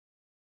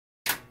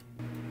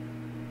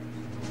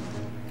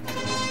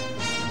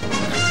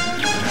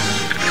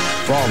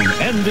From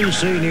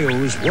NBC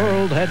News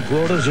World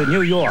Headquarters in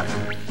New York.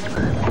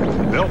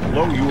 They'll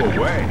blow you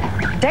away.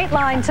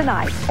 Dateline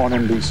tonight On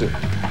NBC.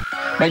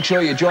 Make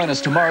sure you join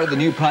us tomorrow, the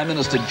new Prime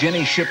Minister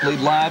Jenny Shipley,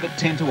 live at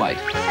 10 to 8.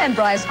 and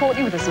Bryce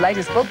Courtney with his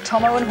latest book,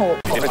 Tomo and Hawk.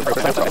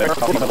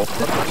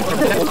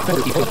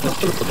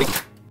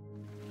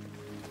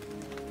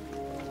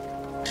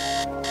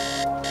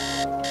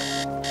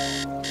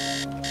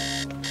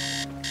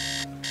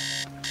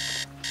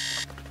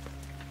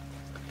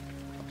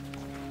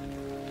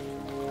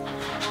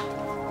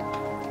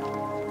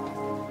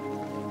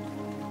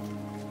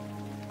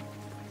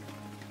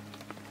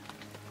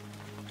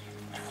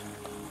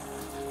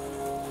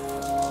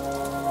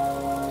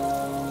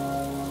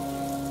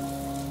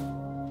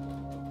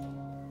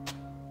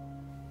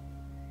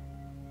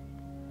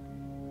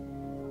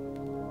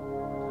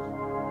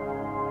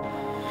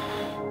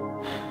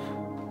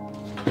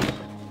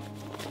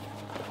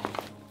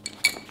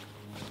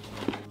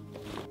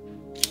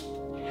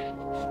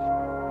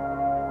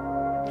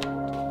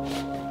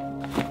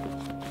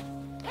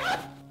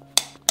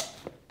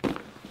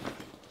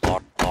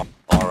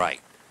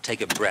 Take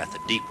a breath,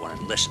 a deep one,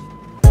 and listen.